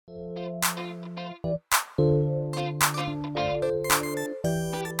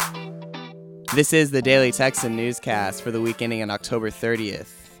This is the Daily Texan Newscast for the week ending on October 30th.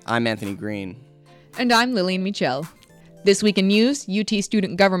 I'm Anthony Green. And I'm Lillian Michel. This week in news, UT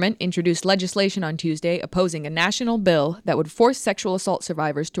student government introduced legislation on Tuesday opposing a national bill that would force sexual assault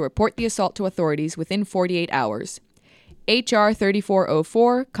survivors to report the assault to authorities within 48 hours. H.R.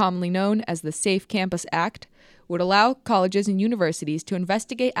 3404, commonly known as the Safe Campus Act, would allow colleges and universities to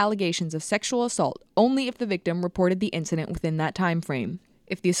investigate allegations of sexual assault only if the victim reported the incident within that time frame.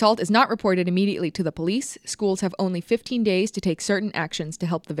 If the assault is not reported immediately to the police, schools have only 15 days to take certain actions to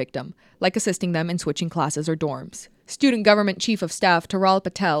help the victim, like assisting them in switching classes or dorms. Student Government Chief of Staff Taral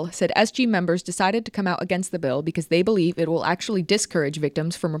Patel said SG members decided to come out against the bill because they believe it will actually discourage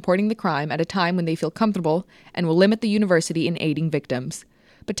victims from reporting the crime at a time when they feel comfortable and will limit the university in aiding victims.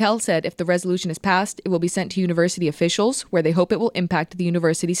 Patel said if the resolution is passed, it will be sent to university officials, where they hope it will impact the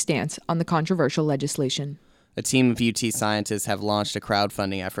university's stance on the controversial legislation. A team of UT scientists have launched a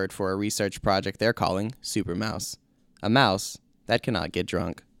crowdfunding effort for a research project they're calling supermouse, a mouse that cannot get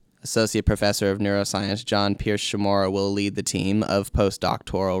drunk. Associate Professor of Neuroscience John Pierce Shimura will lead the team of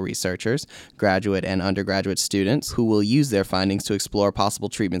postdoctoral researchers, graduate and undergraduate students who will use their findings to explore possible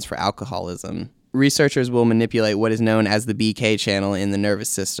treatments for alcoholism. Researchers will manipulate what is known as the BK channel in the nervous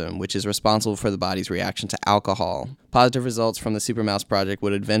system, which is responsible for the body's reaction to alcohol. Positive results from the Supermouse project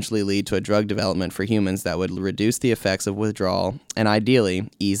would eventually lead to a drug development for humans that would reduce the effects of withdrawal and ideally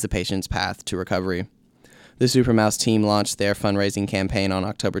ease the patient's path to recovery. The Supermouse team launched their fundraising campaign on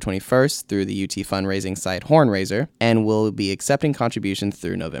October 21st through the UT fundraising site Hornraiser and will be accepting contributions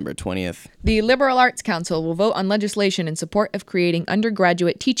through November 20th. The Liberal Arts Council will vote on legislation in support of creating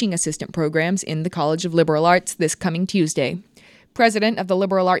undergraduate teaching assistant programs in the College of Liberal Arts this coming Tuesday. President of the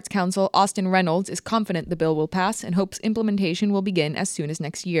Liberal Arts Council, Austin Reynolds, is confident the bill will pass and hopes implementation will begin as soon as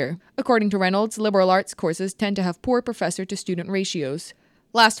next year. According to Reynolds, liberal arts courses tend to have poor professor-to-student ratios.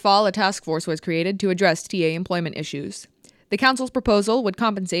 Last fall, a task force was created to address TA employment issues. The council's proposal would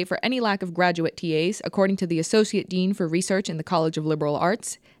compensate for any lack of graduate TAs, according to the Associate Dean for Research in the College of Liberal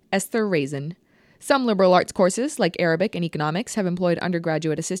Arts, Esther Raisin. Some liberal arts courses, like Arabic and economics, have employed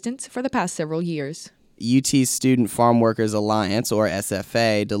undergraduate assistants for the past several years. UT's Student Farm Workers Alliance, or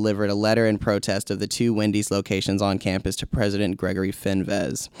SFA, delivered a letter in protest of the two Wendy's locations on campus to President Gregory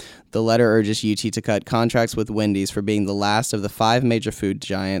Fuzz. The letter urges UT to cut contracts with Wendy's for being the last of the 5 major food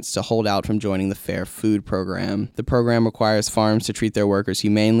giants to hold out from joining the Fair Food Program. The program requires farms to treat their workers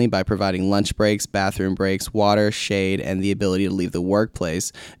humanely by providing lunch breaks, bathroom breaks, water, shade, and the ability to leave the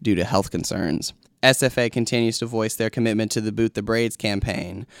workplace due to health concerns. SFA continues to voice their commitment to the Boot the Braids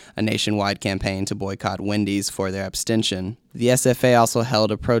campaign, a nationwide campaign to boycott Wendy's for their abstention. The SFA also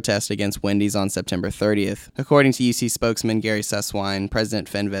held a protest against Wendy's on September 30th. According to UC spokesman Gary Susswine, President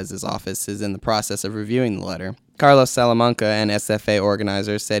Fenvez's office is in the process of reviewing the letter. Carlos Salamanca, an SFA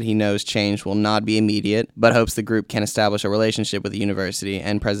organizer, said he knows change will not be immediate, but hopes the group can establish a relationship with the university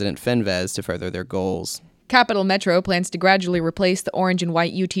and President Fenvez to further their goals. Capital Metro plans to gradually replace the orange and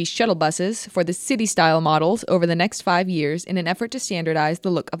white UT shuttle buses for the city-style models over the next 5 years in an effort to standardize the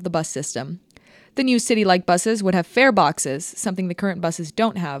look of the bus system. The new city-like buses would have fare boxes, something the current buses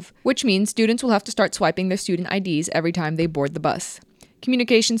don't have, which means students will have to start swiping their student IDs every time they board the bus.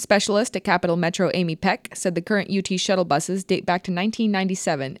 Communications specialist at Capital Metro Amy Peck said the current UT shuttle buses date back to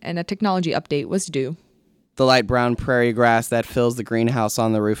 1997 and a technology update was due. The light brown prairie grass that fills the greenhouse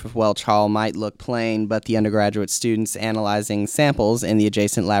on the roof of Welch Hall might look plain, but the undergraduate students analyzing samples in the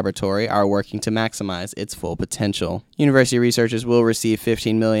adjacent laboratory are working to maximize its full potential. University researchers will receive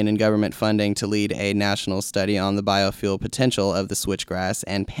 $15 million in government funding to lead a national study on the biofuel potential of the switchgrass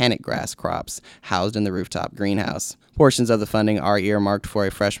and panic grass crops housed in the rooftop greenhouse. Portions of the funding are earmarked for a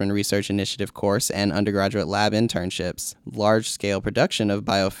freshman research initiative course and undergraduate lab internships. Large-scale production of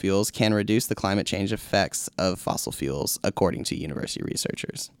biofuels can reduce the climate change effects of fossil fuels, according to university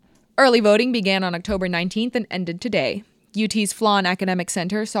researchers. Early voting began on October 19th and ended today. UT's Flawn Academic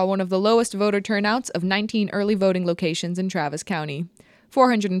Center saw one of the lowest voter turnouts of 19 early voting locations in Travis County.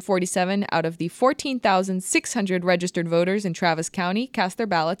 447 out of the 14,600 registered voters in Travis County cast their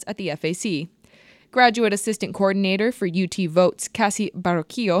ballots at the FAC. Graduate Assistant Coordinator for UT Votes, Cassie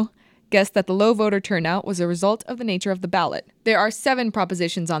Barroquillo, guessed that the low voter turnout was a result of the nature of the ballot. There are 7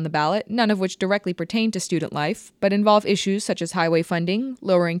 propositions on the ballot, none of which directly pertain to student life, but involve issues such as highway funding,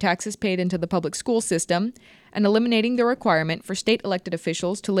 lowering taxes paid into the public school system, and eliminating the requirement for state elected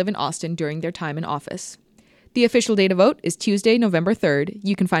officials to live in Austin during their time in office. The official day to vote is Tuesday, November 3rd.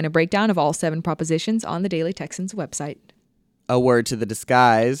 You can find a breakdown of all 7 propositions on the Daily Texan's website. A word to the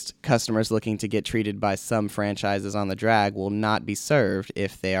disguised, customers looking to get treated by some franchises on the drag will not be served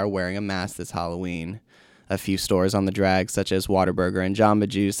if they are wearing a mask this Halloween. A few stores on the drag, such as Whataburger and Jamba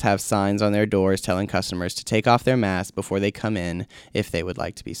Juice, have signs on their doors telling customers to take off their masks before they come in if they would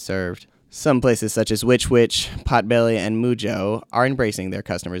like to be served. Some places such as Witch Witch, Potbelly, and Mujo are embracing their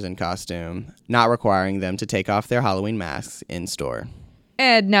customers in costume, not requiring them to take off their Halloween masks in store.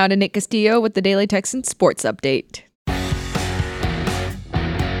 And now to Nick Castillo with the Daily Texan Sports Update.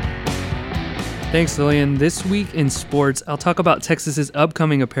 Thanks, Lillian. This week in sports, I'll talk about Texas's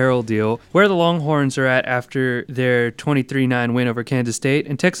upcoming apparel deal, where the Longhorns are at after their 23-9 win over Kansas State,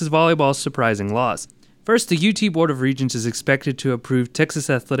 and Texas volleyball's surprising loss. First, the UT Board of Regents is expected to approve Texas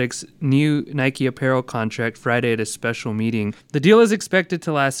Athletics' new Nike apparel contract Friday at a special meeting. The deal is expected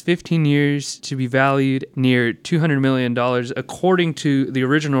to last 15 years to be valued near $200 million, according to the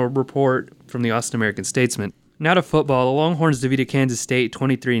original report from the Austin American-Statesman. Now to football. The Longhorns defeated Kansas State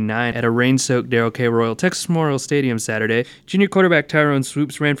 23-9 at a rain-soaked Darrell K. Royal Texas Memorial Stadium Saturday. Junior quarterback Tyrone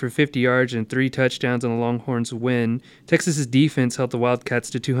Swoops ran for 50 yards and 3 touchdowns on the Longhorns' win. Texas's defense held the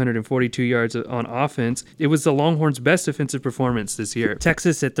Wildcats to 242 yards on offense. It was the Longhorns' best offensive performance this year.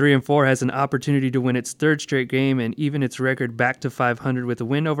 Texas at 3-4 has an opportunity to win its third straight game and even its record back to 500 with a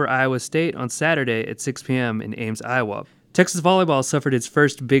win over Iowa State on Saturday at 6 p.m. in Ames, Iowa. Texas volleyball suffered its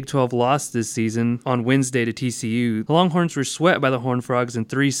first Big 12 loss this season on Wednesday to TCU. The Longhorns were swept by the Horned Frogs in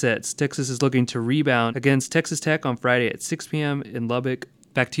 3 sets. Texas is looking to rebound against Texas Tech on Friday at 6 p.m. in Lubbock.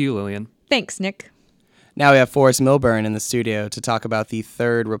 Back to you, Lillian. Thanks, Nick. Now we have Forrest Milburn in the studio to talk about the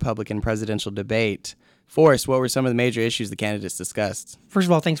third Republican presidential debate. Forrest, what were some of the major issues the candidates discussed? First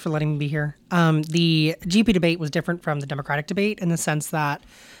of all, thanks for letting me be here. The GP debate was different from the Democratic debate in the sense that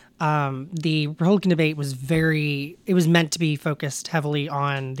the Republican debate was meant to be focused heavily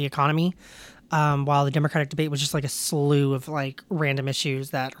on the economy, while the Democratic debate was just like a slew of like random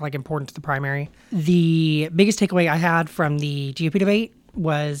issues that are like important to the primary. The biggest takeaway I had from the GOP debate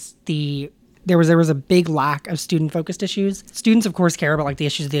was there was a big lack of student-focused issues. Students, of course, care about like the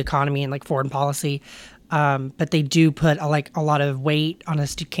issues of the economy and like foreign policy, but they do put a lot of weight on a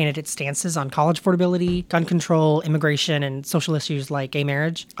candidate's stances on college affordability, gun control, immigration, and social issues like gay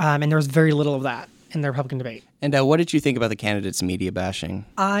marriage. And there was very little of that in the Republican debate. And what did you think about the candidates' media bashing?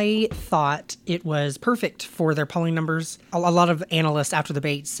 I thought it was perfect for their polling numbers. A lot of analysts after the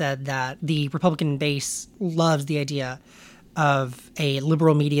debate said that the Republican base loves the idea of a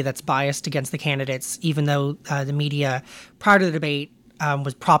liberal media that's biased against the candidates, even though the media prior to the debate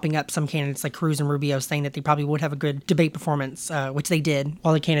was propping up some candidates like Cruz and Rubio, saying that they probably would have a good debate performance, which they did,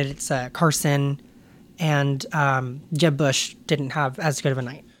 while the candidates Carson and Jeb Bush didn't have as good of a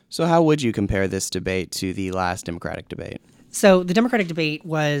night. So how would you compare this debate to the last Democratic debate? So the Democratic debate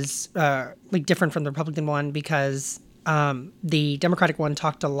was different from the Republican one because the Democratic one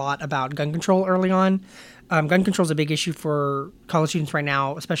talked a lot about gun control early on. Gun control is a big issue for college students right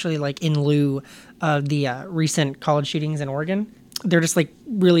now, especially like in lieu of the recent college shootings in Oregon. They're just like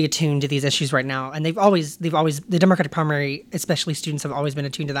really attuned to these issues right now, and they've always the Democratic primary, especially students, have always been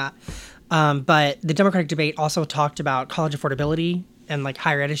attuned to that. But the Democratic debate also talked about college affordability and like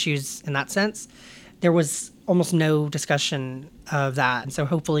higher ed issues in that sense. There was almost no discussion of that, and so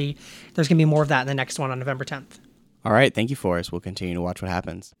hopefully there's going to be more of that in the next one on November 10th. All right, thank you, Forrest. We'll continue to watch what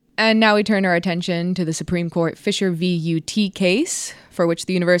happens. And now we turn our attention to the Supreme Court Fisher v. UT case, for which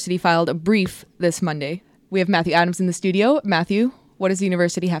the university filed a brief this Monday. We have Matthew Adams in the studio. Matthew, what does the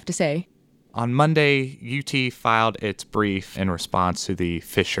university have to say? On Monday, UT filed its brief in response to the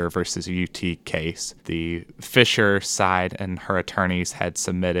Fisher versus UT case. The Fisher side and her attorneys had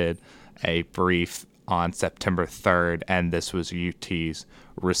submitted a brief on September 3rd, and this was UT's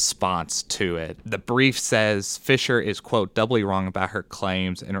response to it. The brief says Fisher is, quote, doubly wrong about her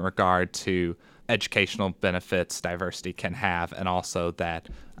claims in regard to educational benefits diversity can have, and also that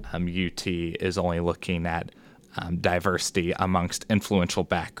UT is only looking at diversity amongst influential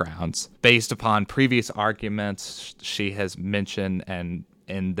backgrounds. Based upon previous arguments she has mentioned, and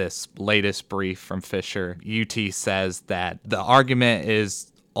in this latest brief from Fisher, UT says that the argument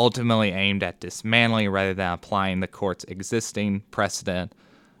is ultimately aimed at dismantling rather than applying the court's existing precedent,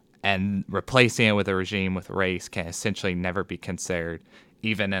 and replacing it with a regime with race can essentially never be considered,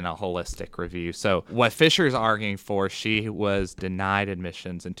 even in a holistic review. So what Fisher is arguing for, she was denied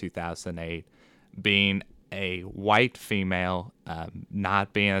admissions in 2008, being a white female,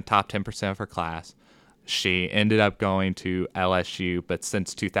 not being in the top 10% of her class. She ended up going to LSU, but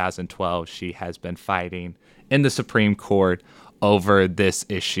since 2012, she has been fighting in the Supreme Court over this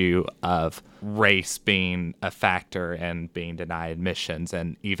issue of race being a factor and being denied admissions.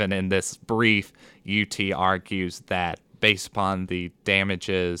 And even in this brief, UT argues that based upon the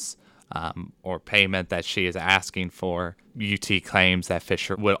damages or payment that she is asking for. UT claims that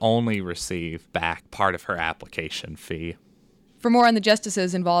Fisher would only receive back part of her application fee. For more on the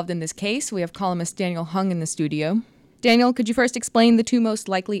justices involved in this case, we have columnist Daniel Hung in the studio. Daniel, could you first explain the two most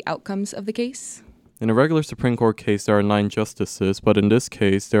likely outcomes of the case? In a regular Supreme Court case, there are 9 justices, but in this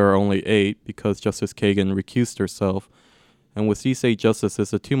case, there are only 8 because Justice Kagan recused herself. And with these 8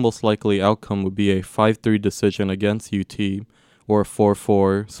 justices, the two most likely outcome would be a 5-3 decision against UT or a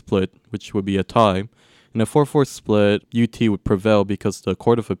 4-4 split, which would be a tie. In a 4-4 split, UT would prevail because the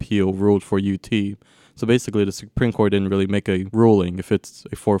Court of Appeal ruled for UT. So basically, the Supreme Court didn't really make a ruling if it's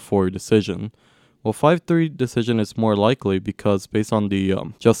a 4-4 decision. Well, 5-3 decision is more likely because based on the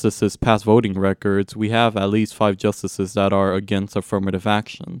justices' past voting records, we have at least 5 justices that are against affirmative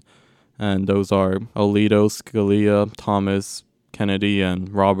action. And those are Alito, Scalia, Thomas, Kennedy, and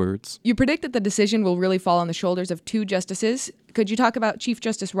Roberts. You predict that the decision will really fall on the shoulders of 2 justices. Could you talk about Chief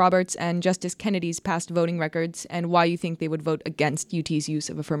Justice Roberts and Justice Kennedy's past voting records and why you think they would vote against UT's use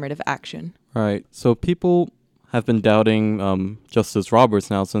of affirmative action? Right. So people have been doubting Justice Roberts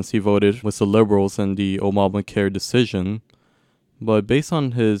now since he voted with the Liberals in the Obamacare decision. But based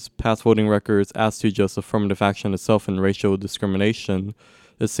on his past voting records as to just affirmative action itself and racial discrimination,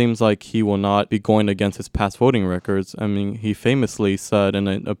 it seems like he will not be going against his past voting records. I mean, he famously said in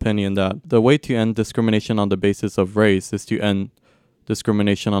an opinion that the way to end discrimination on the basis of race is to end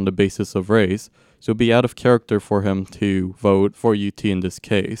discrimination on the basis of race. So it would be out of character for him to vote for UT in this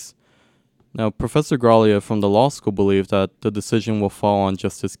case. Now, Professor Graglia from the law school believes that the decision will fall on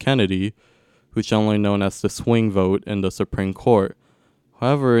Justice Kennedy, who's generally known as the swing vote in the Supreme Court.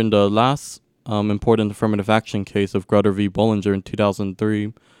 However, in the last important affirmative action case of Grutter v. Bollinger in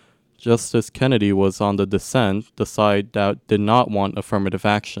 2003, Justice Kennedy was on the dissent, the side that did not want affirmative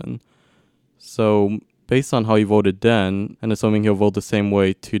action. So, based on how he voted then, and assuming he'll vote the same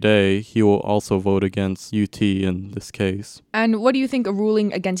way today, he will also vote against UT in this case. And what do you think a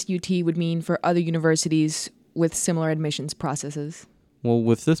ruling against UT would mean for other universities with similar admissions processes? Well,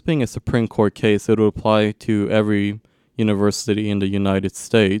 with this being a Supreme Court case, it would apply to every university in the United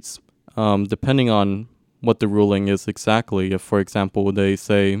States, depending on what the ruling is exactly. If, for example, they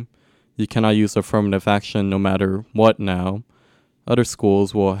say you cannot use affirmative action no matter what now, other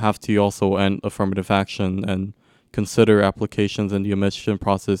schools will have to also end affirmative action and consider applications in the admission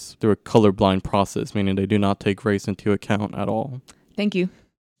process through a colorblind process, meaning they do not take race into account at all. Thank you.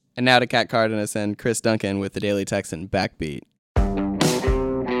 And now to Kat Cardenas and Chris Duncan with the Daily Texan Backbeat.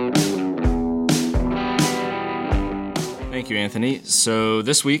 Thank you, Anthony. So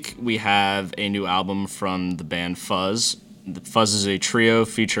this week we have a new album from the band Fuzz. Fuzz is a trio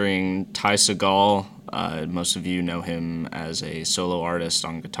featuring Ty Segall. Most of you know him as a solo artist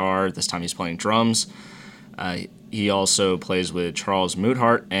on guitar. This time he's playing drums. He also plays with Charles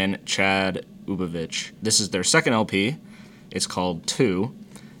Moodhart and Chad Ubovich. This is their second LP. It's called 2.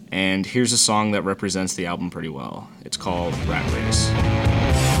 And here's a song that represents the album pretty well. It's called Rat Race.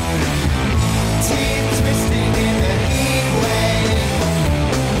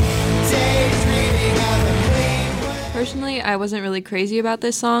 Personally, I wasn't really crazy about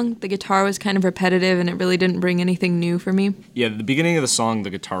this song. The guitar was kind of repetitive and it really didn't bring anything new for me. Yeah, the beginning of the song,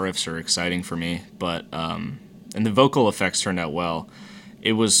 the guitar riffs are exciting for me, but and the vocal effects turned out well.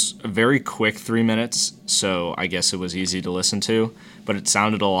 It was a very quick 3 minutes, so I guess it was easy to listen to, but it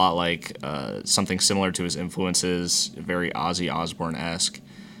sounded a lot like something similar to his influences, very Ozzy Osbourne-esque.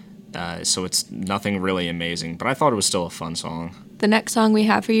 So it's nothing really amazing, but I thought it was still a fun song. The next song we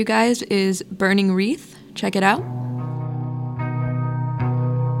have for you guys is Burning Wreath. Check it out.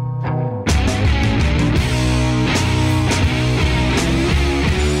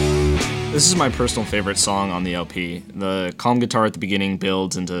 This is my personal favorite song on the LP. The calm guitar at the beginning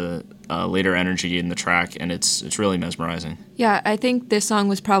builds into later energy in the track, and it's really mesmerizing. Yeah, I think this song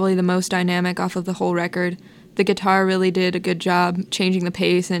was probably the most dynamic off of the whole record. The guitar really did a good job changing the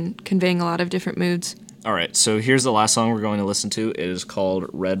pace and conveying a lot of different moods. All right, so here's the last song we're going to listen to. It is called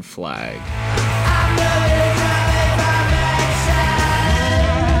Red Flag.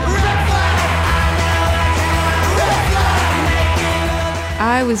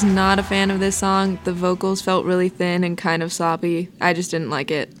 I was not a fan of this song. The vocals felt really thin and kind of sloppy. I just didn't like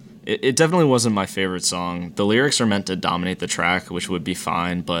it. It definitely wasn't my favorite song. The lyrics are meant to dominate the track, which would be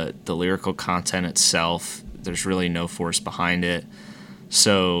fine, but the lyrical content itself, there's really no force behind it.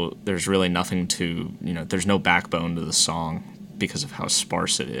 So there's really nothing to, there's no backbone to the song because of how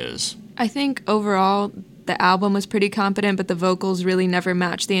sparse it is. I think overall the album was pretty competent, but the vocals really never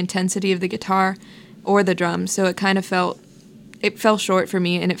matched the intensity of the guitar or the drums, so it kind of felt it fell short for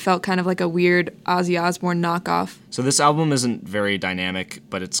me, and it felt kind of like a weird Ozzy Osbourne knockoff. So this album isn't very dynamic,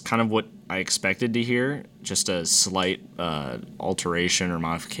 but it's kind of what I expected to hear, just a slight alteration or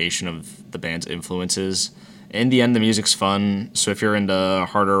modification of the band's influences. In the end, the music's fun, so if you're into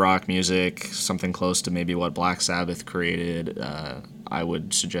harder rock music, something close to maybe what Black Sabbath created, I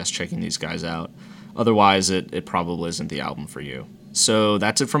would suggest checking these guys out. Otherwise, it probably isn't the album for you. So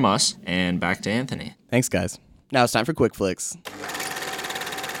that's it from us, and back to Anthony. Thanks, guys. Now it's time for Quick Flicks.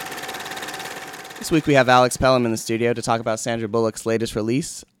 This week we have Alex Pelham in the studio to talk about Sandra Bullock's latest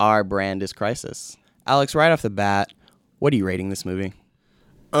release, Our Brand is Crisis. Alex, right off the bat, what are you rating this movie?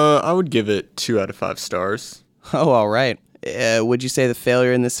 I would give it 2 out of 5 stars. Oh, all right. Would you say the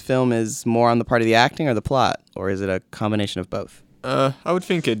failure in this film is more on the part of the acting or the plot, or is it a combination of both? I would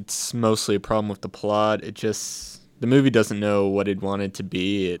think it's mostly a problem with the plot. The movie doesn't know what it wanted to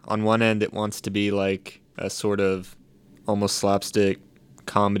be. On one end, it wants to be like a sort of almost slapstick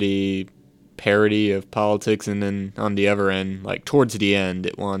comedy parody of politics, and then on the other end, like towards the end,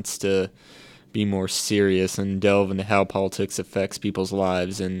 it wants to be more serious and delve into how politics affects people's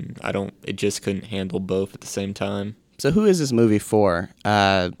lives, and it just couldn't handle both at the same time. So who is this movie for?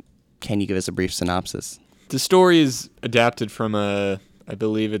 Can you give us a brief synopsis? The story is adapted from I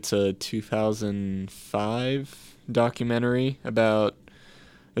believe it's a 2005 documentary about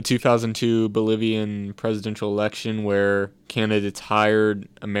a 2002 Bolivian presidential election where candidates hired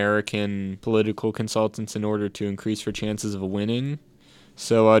American political consultants in order to increase their chances of winning.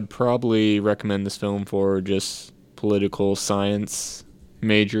 So I'd probably recommend this film for just political science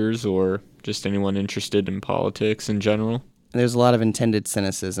majors or just anyone interested in politics in general. There's a lot of intended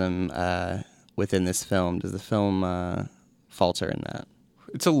cynicism within this film. Does the film falter in that?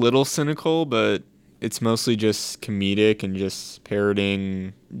 It's a little cynical, but it's mostly just comedic and just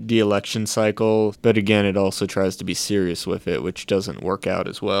parodying the election cycle. But again, it also tries to be serious with it, which doesn't work out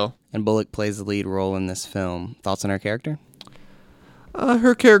as well. And Bullock plays the lead role in this film. Thoughts on her character?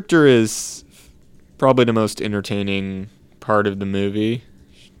 Her character is probably the most entertaining part of the movie.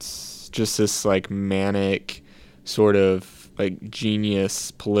 It's just this like manic sort of like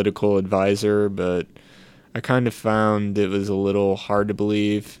genius political advisor, but I kind of found it was a little hard to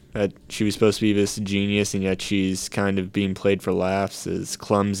believe that she was supposed to be this genius, and yet she's kind of being played for laughs as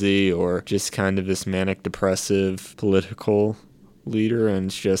clumsy or just kind of this manic depressive political leader, and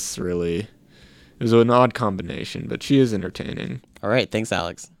it's just really, it was an odd combination, but she is entertaining. All right, thanks,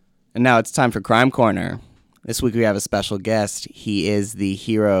 Alex. And now it's time for Crime Corner. This week we have a special guest. He is the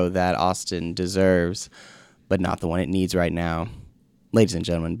hero that Austin deserves, but not the one it needs right now. Ladies and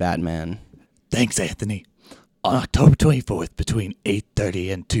gentlemen, Batman. Thanks, Anthony. On October 24th, between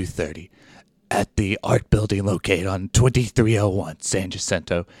 8:30 and 2:30, at the art building located on 2301 San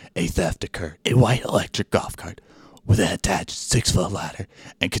Jacinto, a theft occurred. A white electric golf cart with an attached 6-foot ladder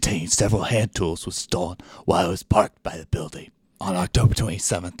and containing several hand tools was stolen while it was parked by the building. On October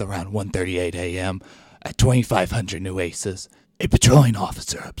 27th, around 1:38 a.m., at 2500 New Aces, a patrolling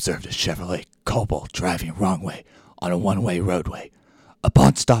officer observed a Chevrolet Cobalt driving wrong way on a one-way roadway.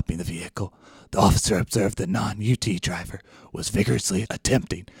 Upon stopping the vehicle, the officer observed the non-UT driver was vigorously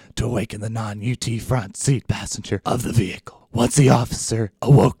attempting to awaken the non-UT front seat passenger of the vehicle. Once the officer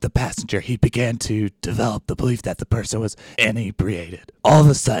awoke the passenger, he began to develop the belief that the person was inebriated. All of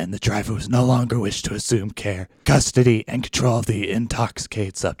a sudden, the driver was no longer wished to assume care, custody, and control of the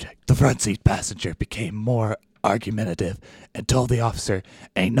intoxicated subject. The front seat passenger became more argumentative and told the officer,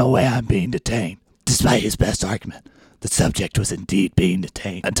 "Ain't no way I'm being detained." Despite his best argument, the subject was indeed being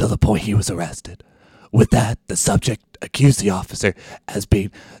detained until the point he was arrested. With that, the subject accused the officer as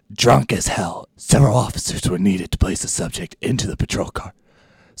being drunk as hell. Several officers were needed to place the subject into the patrol car.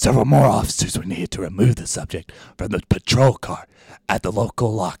 Several more officers were needed to remove the subject from the patrol car at the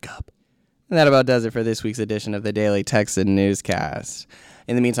local lockup. And that about does it for this week's edition of the Daily Texan Newscast.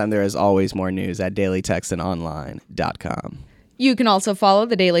 In the meantime, there is always more news at dailytexanonline.com. You can also follow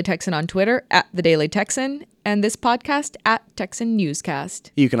The Daily Texan on Twitter at The Daily Texan and this podcast at Texan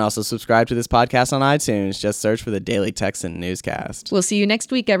Newscast. You can also subscribe to this podcast on iTunes. Just search for The Daily Texan Newscast. We'll see you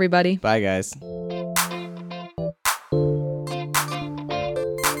next week, everybody. Bye, guys.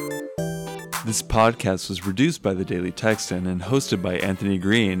 This podcast was produced by The Daily Texan and hosted by Anthony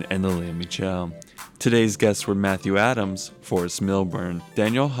Green and Lillian Michel. Today's guests were Matthew Adams, Forrest Milburn,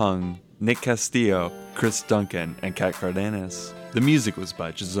 Daniel Hung, Nick Castillo, Chris Duncan, and Kat Cardenas. The music was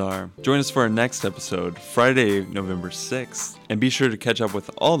by Jazar. Join us for our next episode, Friday, November 6th, and be sure to catch up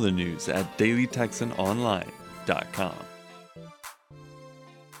with all the news at dailytexanonline.com.